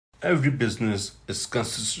Every business is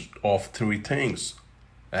consisted of three things: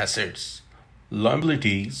 assets,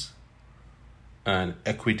 liabilities, and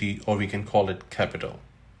equity, or we can call it capital.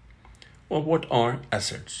 Well, what are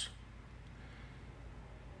assets?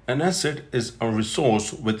 An asset is a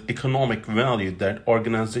resource with economic value that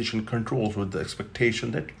organization controls with the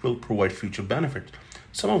expectation that it will provide future benefits.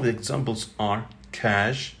 Some of the examples are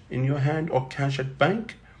cash in your hand or cash at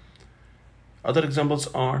bank. Other examples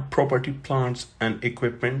are property, plants, and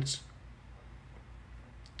equipments,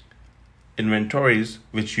 inventories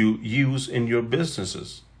which you use in your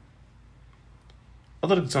businesses.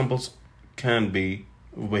 Other examples can be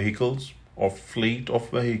vehicles or fleet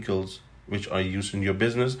of vehicles which are used in your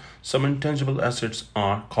business. Some intangible assets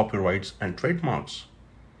are copyrights and trademarks.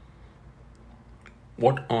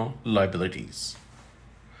 What are liabilities?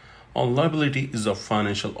 A liability is a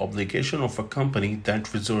financial obligation of a company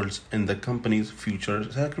that results in the company's future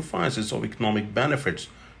sacrifices of economic benefits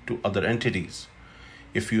to other entities.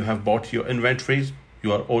 If you have bought your inventories,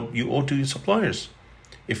 you owe to your suppliers.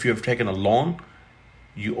 If you have taken a loan,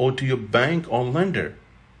 you owe to your bank or lender.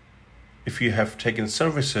 If you have taken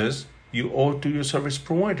services, you owe to your service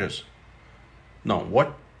providers. Now,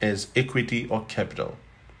 what is equity or capital?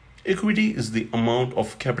 Equity is the amount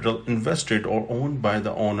of capital invested or owned by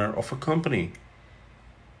the owner of a company.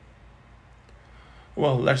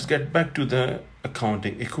 Well, let's get back to the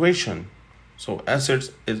accounting equation. So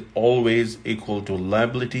assets is always equal to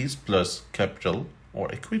liabilities plus capital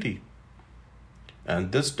or equity.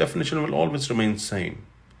 And this definition will always remain same.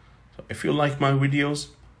 So if you like my videos,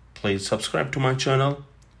 please subscribe to my channel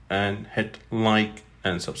and hit like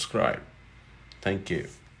and subscribe. Thank you.